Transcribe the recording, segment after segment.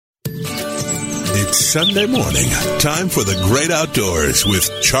It's Sunday morning. Time for the great outdoors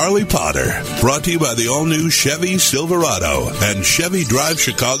with Charlie Potter. Brought to you by the all-new Chevy Silverado and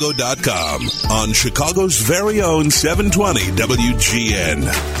ChevyDriveChicago.com on Chicago's very own 720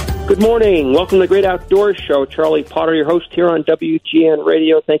 WGN. Good morning. Welcome to the Great Outdoors Show. Charlie Potter, your host here on WGN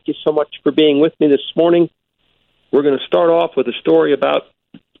Radio. Thank you so much for being with me this morning. We're going to start off with a story about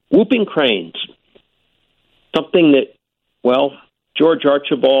whooping cranes. Something that, well, George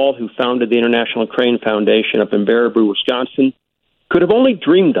Archibald, who founded the International Crane Foundation up in Baraboo, Wisconsin, could have only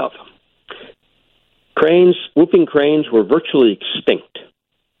dreamed of. Whooping cranes were virtually extinct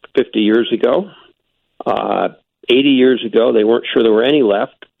 50 years ago. 80 years ago, they weren't sure there were any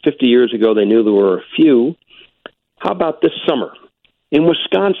left. 50 years ago, they knew there were a few. How about this summer? In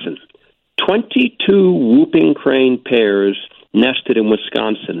Wisconsin, 22 whooping crane pairs nested in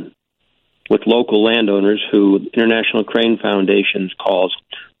Wisconsin with local landowners who the International Crane Foundation calls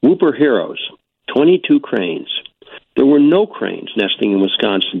Whooper Heroes. 22 cranes. There were no cranes nesting in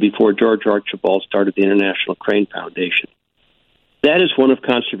Wisconsin before George Archibald started the International Crane Foundation. That is one of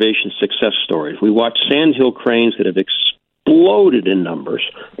conservation's success stories. We watch sandhill cranes that have exploded in numbers,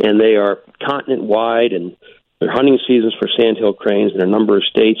 and they are continent-wide, and there are hunting seasons for sandhill cranes in a number of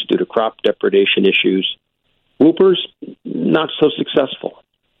states due to crop depredation issues. Whoopers, not so successful.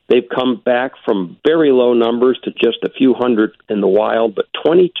 They've come back from very low numbers to just a few hundred in the wild, but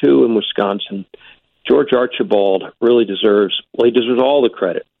 22 in Wisconsin. George Archibald really deserves all the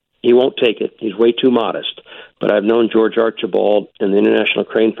credit. He won't take it. He's way too modest. But I've known George Archibald and the International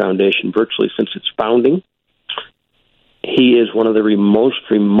Crane Foundation virtually since its founding. He is one of the most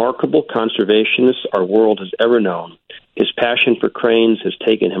remarkable conservationists our world has ever known. His passion for cranes has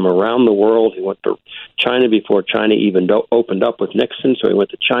taken him around the world. He went to China before China even opened up with Nixon, so he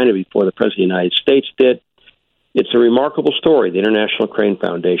went to China before the President of the United States did. It's a remarkable story, the International Crane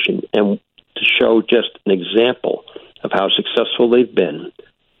Foundation, and to show just an example of how successful they've been,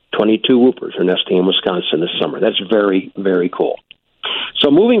 22 whoopers are nesting in Wisconsin this summer. That's very, very cool.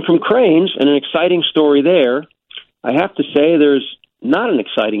 So moving from cranes, and an exciting story there, I have to say there's not an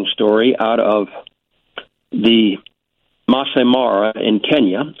exciting story out of the Masai Mara in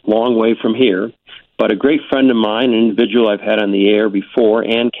Kenya, long way from here, but a great friend of mine, an individual I've had on the air before,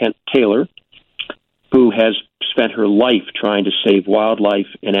 Ann Kent Taylor, who has spent her life trying to save wildlife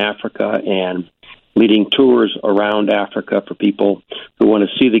in Africa and leading tours around Africa for people who want to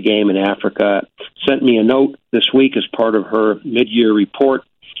see the game in Africa, sent me a note this week as part of her mid-year report,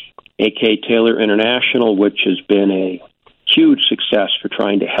 A.K. Taylor International, which has been a huge success for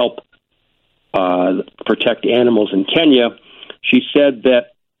trying to help protect animals in Kenya. She said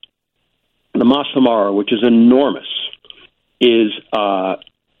that the Masai Mara, which is enormous, is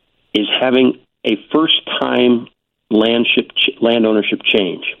having a first-time land ownership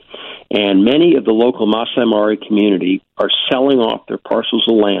change. And many of the local Masai Mara community are selling off their parcels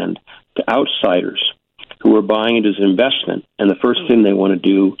of land to outsiders who are buying it as an investment. And the first thing they want to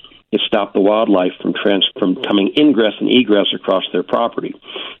do is stop the wildlife from coming ingress and egress across their property.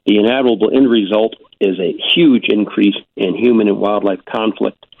 The inevitable end result is a huge increase in human and wildlife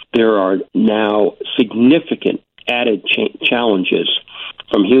conflict. There are now significant added challenges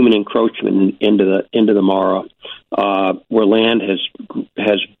from human encroachment into the Mara, where land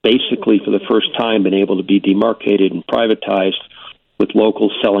has basically for the first time been able to be demarcated and privatized, with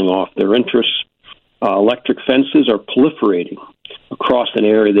locals selling off their interests. Electric fences are proliferating across an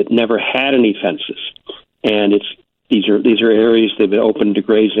area that never had any fences, and these are areas that have been open to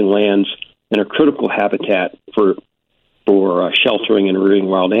grazing lands and are critical habitat for sheltering and rearing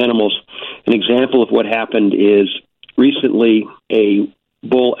wild animals. An example of what happened is recently a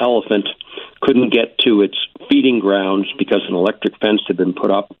bull elephant couldn't get to its feeding grounds because an electric fence had been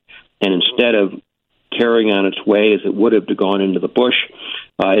put up, and instead of carrying on its way as it would have to gone into the bush,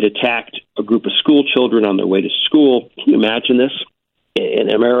 it attacked a group of school children on their way to school. Can you imagine this? In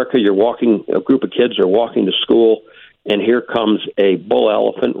America, a group of kids are walking to school, and here comes a bull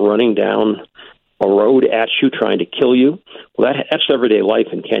elephant running down a road at you, trying to kill you. Well, that's everyday life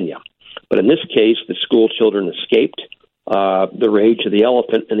in Kenya. But in this case, the school children escaped the rage of the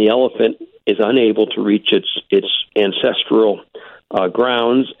elephant, and the elephant is unable to reach its ancestral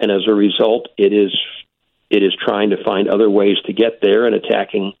grounds, and as a result, it is trying to find other ways to get there and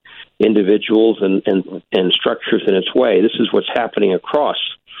attacking individuals and structures in its way. This is what's happening across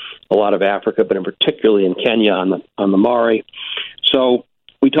a lot of Africa, but in particularly in Kenya on the Mari. So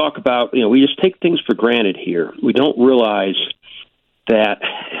we talk about, we just take things for granted here. We don't realize that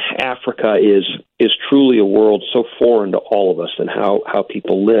Africa is truly a world so foreign to all of us, and how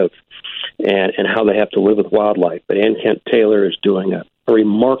people live and how they have to live with wildlife. But Ann Kent Taylor is doing a a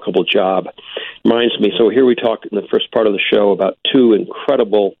remarkable job. Reminds me, so here we talked in the first part of the show about two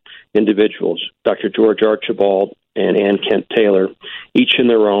incredible individuals, Dr. George Archibald and Ann Kent Taylor, each in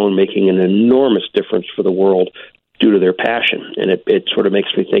their own making an enormous difference for the world due to their passion. And it sort of makes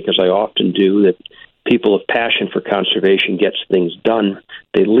me think, as I often do, that people of passion for conservation gets things done.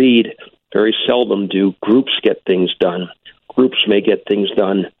 They lead. Very seldom do groups get things done. Groups may get things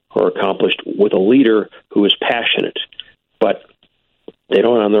done or accomplished with a leader who is passionate, but they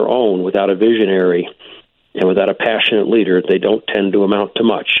don't on their own, without a visionary and without a passionate leader, they don't tend to amount to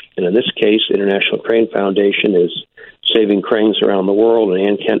much. And in this case, International Crane Foundation is saving cranes around the world, and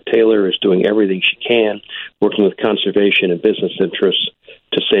Ann Kent Taylor is doing everything she can, working with conservation and business interests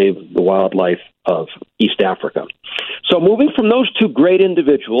to save the wildlife of East Africa. So moving from those two great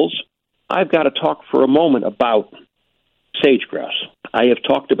individuals, I've got to talk for a moment about sage-grouse. I have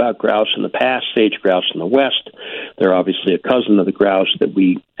talked about grouse in the past, sage-grouse in the West. They're obviously a cousin of the grouse that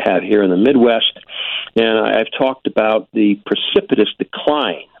we have here in the Midwest. And I've talked about the precipitous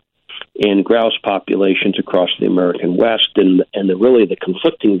decline in grouse populations across the American West and really the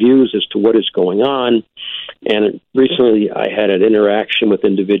conflicting views as to what is going on. And recently I had an interaction with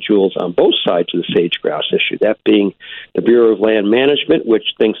individuals on both sides of the sage-grouse issue, that being the Bureau of Land Management, which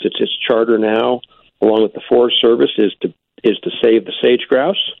thinks it's its charter now, along with the Forest Service, is to save the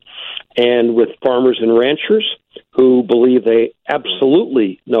sage-grouse, and with farmers and ranchers who believe they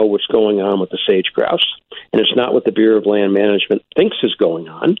absolutely know what's going on with the sage-grouse, and it's not what the Bureau of Land Management thinks is going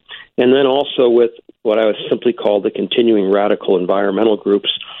on, and then also with what I would simply call the continuing radical environmental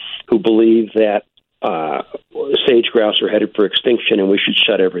groups who believe that sage-grouse are headed for extinction and we should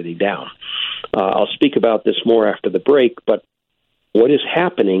shut everything down. I'll speak about this more after the break, but what is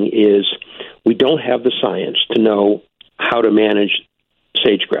happening is we don't have the science to know how to manage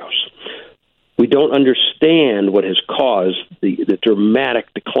sage-grouse. We don't understand what has caused the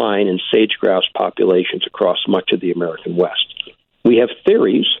dramatic decline in sage-grouse populations across much of the American West. We have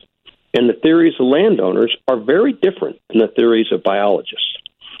theories, and the theories of landowners are very different than the theories of biologists.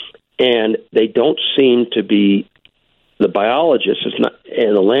 And they don't seem to be, the biologists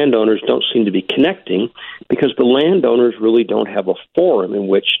and the landowners don't seem to be connecting because the landowners really don't have a forum in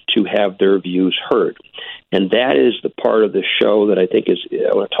which to have their views heard. And that is the part of the show that I think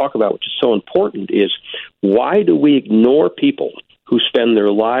I want to talk about, which is so important, is why do we ignore people who spend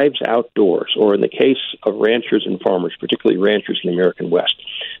their lives outdoors, or in the case of ranchers and farmers, particularly ranchers in the American West,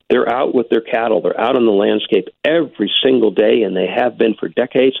 they're out with their cattle, they're out on the landscape every single day, and they have been for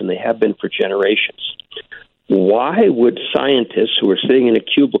decades, and they have been for generations. Why would scientists who are sitting in a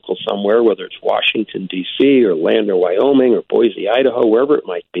cubicle somewhere, whether it's Washington, D.C., or Lander, Wyoming, or Boise, Idaho, wherever it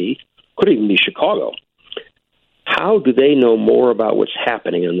might be, could even be Chicago, how do they know more about what's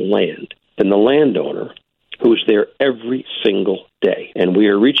happening on the land than the landowner who's there every single day? And we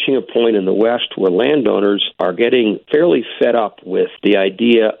are reaching a point in the West where landowners are getting fairly fed up with the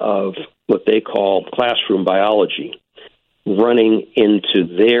idea of what they call classroom biology running into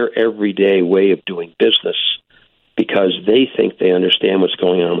their everyday way of doing business because they think they understand what's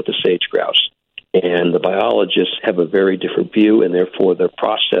going on with the sage-grouse. And the biologists have a very different view, and therefore their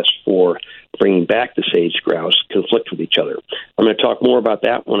process for bringing back the sage-grouse conflict with each other. I'm going to talk more about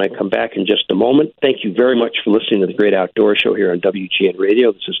that when I come back in just a moment. Thank you very much for listening to the Great Outdoor Show here on WGN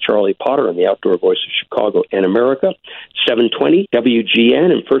Radio. This is Charlie Potter on the Outdoor Voice of Chicago and America, 720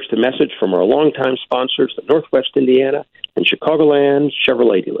 WGN. And first, a message from our longtime sponsors, the Northwest Indiana and Chicagoland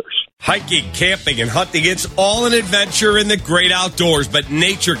Chevrolet dealers. Hiking, camping, and hunting, it's all an adventure in the great outdoors, but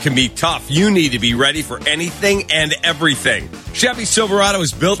nature can be tough. You need to be ready for anything and everything. Chevy Silverado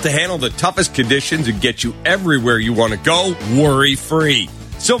is built to handle the toughest conditions and get you everywhere you want to go, worry-free.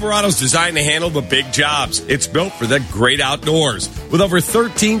 Silverado's designed to handle the big jobs. It's built for the great outdoors. With over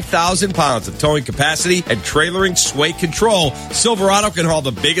 13,000 pounds of towing capacity and trailering sway control, Silverado can haul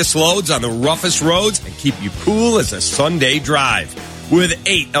the biggest loads on the roughest roads and keep you cool as a Sunday drive. With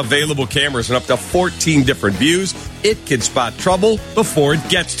 8 available cameras and up to 14 different views, it can spot trouble before it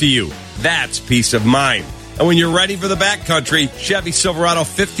gets to you. That's peace of mind. And when you're ready for the backcountry, Chevy Silverado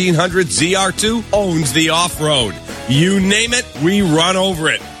 1500 ZR2 owns the off-road. You name it, we run over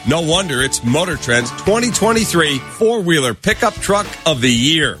it. No wonder it's Motor Trend's 2023 four-wheeler pickup truck of the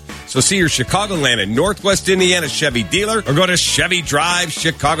year. So see your Chicagoland and Northwest Indiana Chevy dealer or go to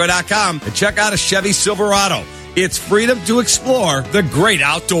ChevyDriveChicago.com and check out a Chevy Silverado. It's freedom to explore the great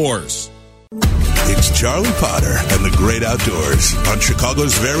outdoors. It's Charlie Potter and the Great Outdoors on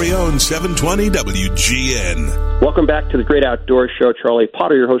Chicago's very own 720 WGN. Welcome back to the Great Outdoors Show. Charlie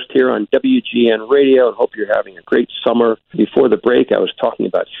Potter, your host here on WGN Radio. I hope you're having a great summer. Before the break, I was talking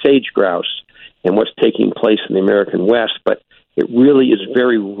about sage-grouse and what's taking place in the American West, but it really is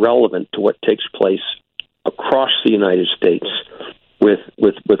very relevant to what takes place across the United States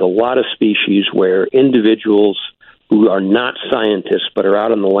with a lot of species where individuals who are not scientists but are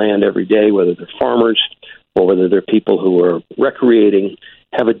out on the land every day, whether they're farmers or whether they're people who are recreating,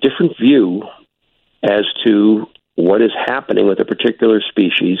 have a different view as to what is happening with a particular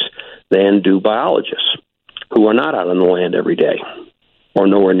species than do biologists who are not out on the land every day or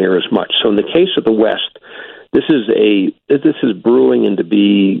nowhere near as much. So in the case of the West, this is brewing into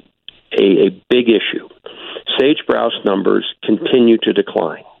be a big issue. Sage-grouse numbers continue to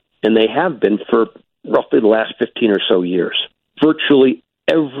decline, and they have been for roughly the last 15 or so years. Virtually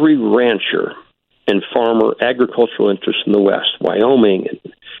every rancher and farmer agricultural interest in the West, Wyoming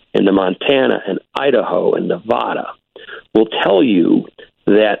and the Montana and Idaho and Nevada, will tell you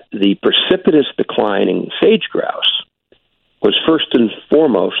that the precipitous decline in sage-grouse was first and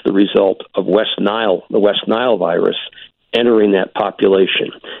foremost the result of the West Nile virus entering that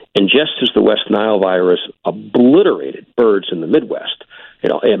population. And just as the West Nile virus obliterated birds in the Midwest,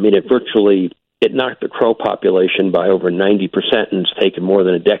 it knocked the crow population by over 90%, and it's taken more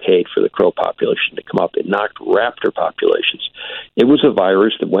than a decade for the crow population to come up. It knocked raptor populations. It was a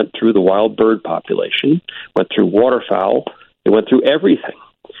virus that went through the wild bird population, went through waterfowl, it went through everything.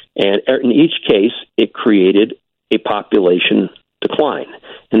 And in each case, it created a population decline.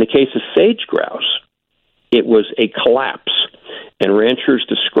 In the case of sage-grouse, it was a collapse, and ranchers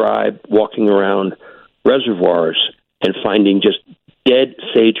describe walking around reservoirs and finding just dead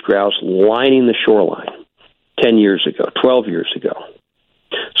sage-grouse lining the shoreline 10 years ago, 12 years ago.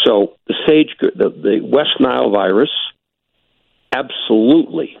 So the West Nile virus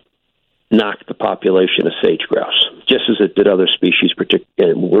absolutely knocked the population of sage-grouse, just as it did other species,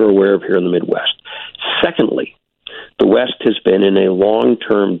 particularly we're aware of here in the Midwest. Secondly, the West has been in a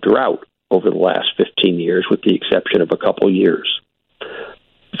long-term drought over the last 15 years, with the exception of a couple years.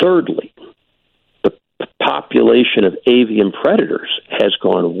 Thirdly, the population of avian predators has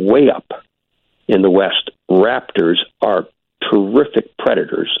gone way up in the West. Raptors are terrific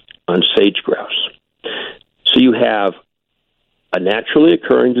predators on sage-grouse. So you have a naturally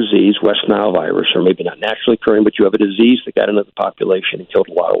occurring disease, West Nile virus, or maybe not naturally occurring, but you have a disease that got into the population and killed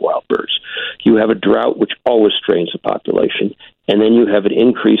a lot of wild birds. You have a drought, which always strains the population, and then you have an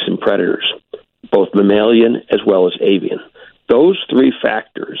increase in predators, both mammalian as well as avian. Those three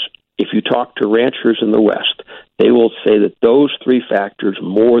factors, if you talk to ranchers in the West, they will say that those three factors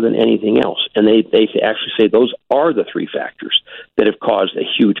more than anything else, and they actually say those are the three factors that have caused a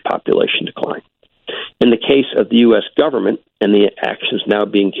huge population decline. In the case of the U.S. government and the actions now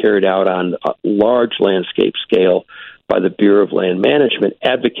being carried out on a large landscape scale by the Bureau of Land Management,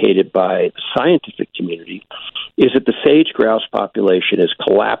 advocated by the scientific community, is that the sage-grouse population is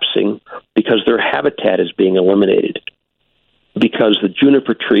collapsing because their habitat is being eliminated, because the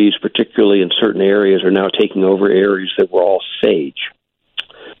juniper trees, particularly in certain areas, are now taking over areas that were all sage.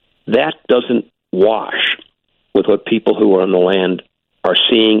 That doesn't wash with what people who are on the land are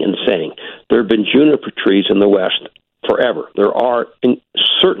seeing and saying. There have been juniper trees in the West forever. There are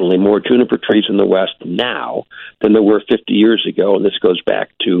certainly more juniper trees in the West now than there were 50 years ago, and this goes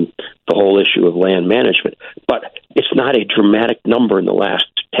back to the whole issue of land management. But it's not a dramatic number in the last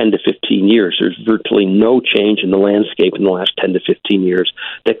 10 to 15 years. There's virtually no change in the landscape in the last 10 to 15 years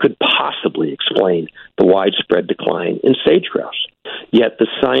that could possibly explain the widespread decline in sage-grouse. Yet the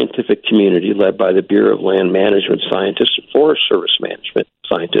scientific community, led by the Bureau of Land Management scientists and Forest Service management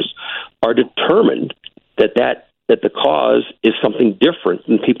scientists, are determined that the cause is something different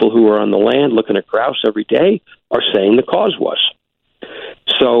than people who are on the land looking at grouse every day are saying the cause was.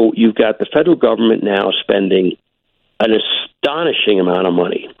 So you've got the federal government now spending an astonishing amount of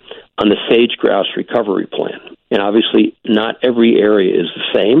money on the sage-grouse recovery plan. And obviously not every area is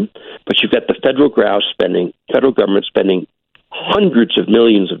the same, but you've got the federal government spending hundreds of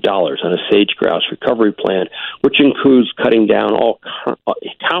millions of dollars on a sage-grouse recovery plan, which includes cutting down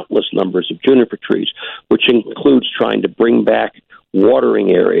countless numbers of juniper trees, which includes trying to bring back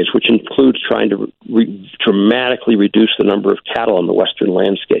watering areas, which includes trying to dramatically reduce the number of cattle on the western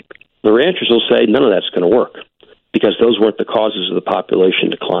landscape. The ranchers will say none of that's going to work because those weren't the causes of the population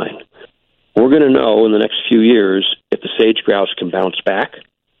decline. We're going to know in the next few years if the sage-grouse can bounce back.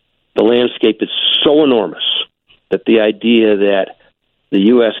 The landscape is so enormous that the idea that the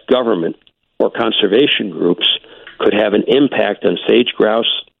U.S. government or conservation groups could have an impact on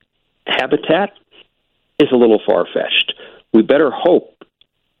sage-grouse habitat is a little far-fetched. We better hope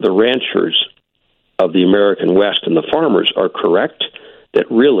the ranchers of the American West and the farmers are correct, that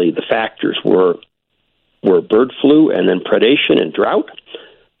really the factors were bird flu and then predation and drought.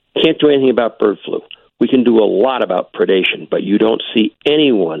 Can't do anything about bird flu. we can do a lot about predation, but you don't see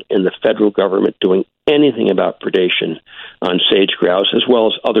anyone in the federal government doing anything about predation on sage-grouse as well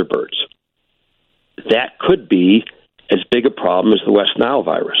as other birds. That could be as big a problem as the West Nile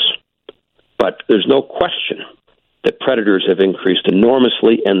virus. But there's no question that predators have increased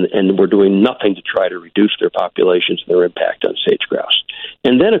enormously, and we're doing nothing to try to reduce their populations and their impact on sage-grouse.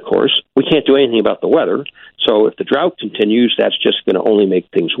 And then, of course, we can't do anything about the weather. So if the drought continues, that's just going to only make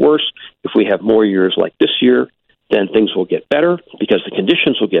things worse. If we have more years like this year, then things will get better because the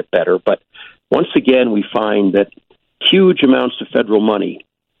conditions will get better. But once again, we find that huge amounts of federal money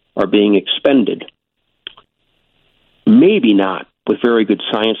are being expended, maybe not with very good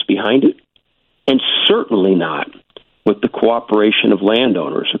science behind it, and certainly not with the cooperation of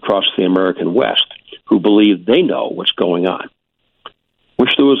landowners across the American West who believe they know what's going on.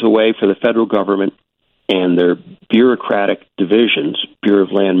 Wish there was a way for the federal government and their bureaucratic divisions, Bureau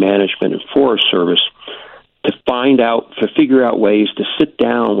of Land Management and Forest Service, to figure out ways to sit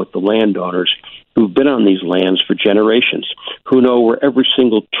down with the landowners who've been on these lands for generations, who know where every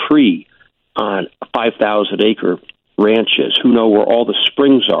single tree on a 5,000-acre ranches, who know where all the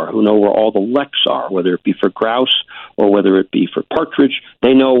springs are, who know where all the lecks are, whether it be for grouse or whether it be for partridge.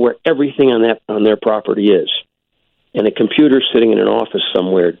 They know where everything on their property is. And a computer sitting in an office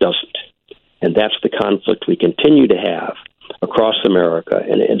somewhere doesn't. And that's the conflict we continue to have across America.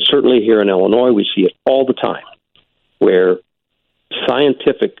 And certainly here in Illinois, we see it all the time, where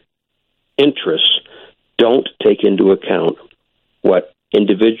scientific interests don't take into account what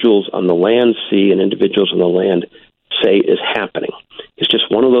individuals on the land see and individuals on the land say is happening. It's just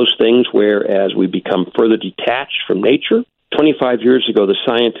one of those things where as we become further detached from nature, 25 years ago, the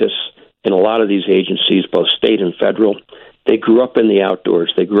scientists in a lot of these agencies, both state and federal, they grew up in the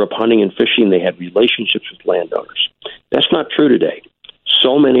outdoors. They grew up hunting and fishing. They had relationships with landowners. That's not true today.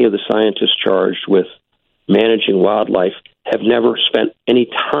 So many of the scientists charged with managing wildlife have never spent any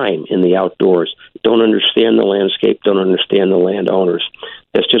time in the outdoors, don't understand the landscape, don't understand the landowners.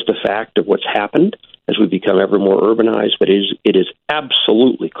 That's just a fact of what's happened as we become ever more urbanized, but it is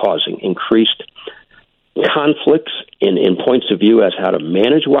absolutely causing increased conflicts in points of view as how to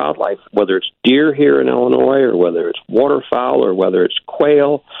manage wildlife, whether it's deer here in Illinois or whether it's waterfowl or whether it's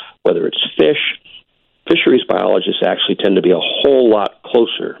quail, whether it's fish. Fisheries biologists actually tend to be a whole lot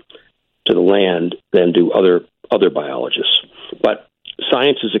closer to the land than do other biologists. But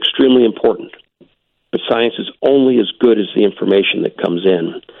science is extremely important, but science is only as good as the information that comes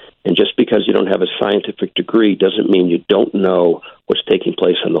in. And just because you don't have a scientific degree doesn't mean you don't know what's taking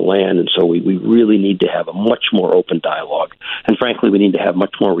place on the land. And so we really need to have a much more open dialogue. And frankly, we need to have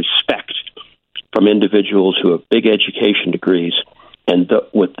much more respect from individuals who have big education degrees and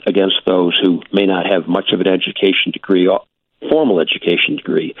against those who may not have much of an education degree, formal education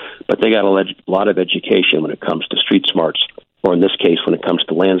degree, but they got a lot of education when it comes to street smarts, or in this case, when it comes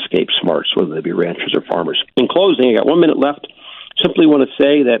to landscape smarts, whether they be ranchers or farmers. In closing, I got 1 minute left. Simply want to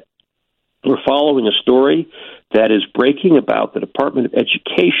say that we're following a story that is breaking about the Department of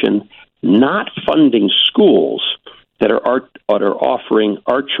Education not funding schools that are offering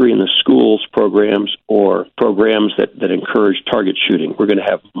archery in the schools programs or programs that encourage target shooting. We're going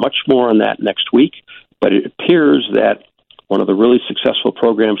to have much more on that next week, but it appears that one of the really successful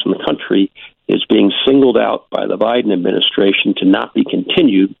programs in the country is being singled out by the Biden administration to not be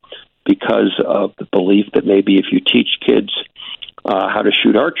continued because of the belief that maybe if you teach kids how to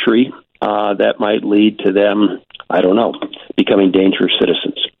shoot archery, that might lead to them, I don't know, becoming dangerous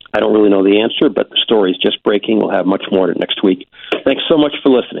citizens. I don't really know the answer, but the story is just breaking. We'll have much more on it next week. Thanks so much for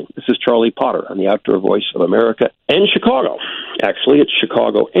listening. This is Charlie Potter on the Outdoor Voice of America and Chicago. Actually, it's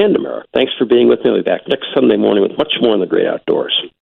Chicago and America. Thanks for being with me. I'll be back next Sunday morning with much more in the great outdoors.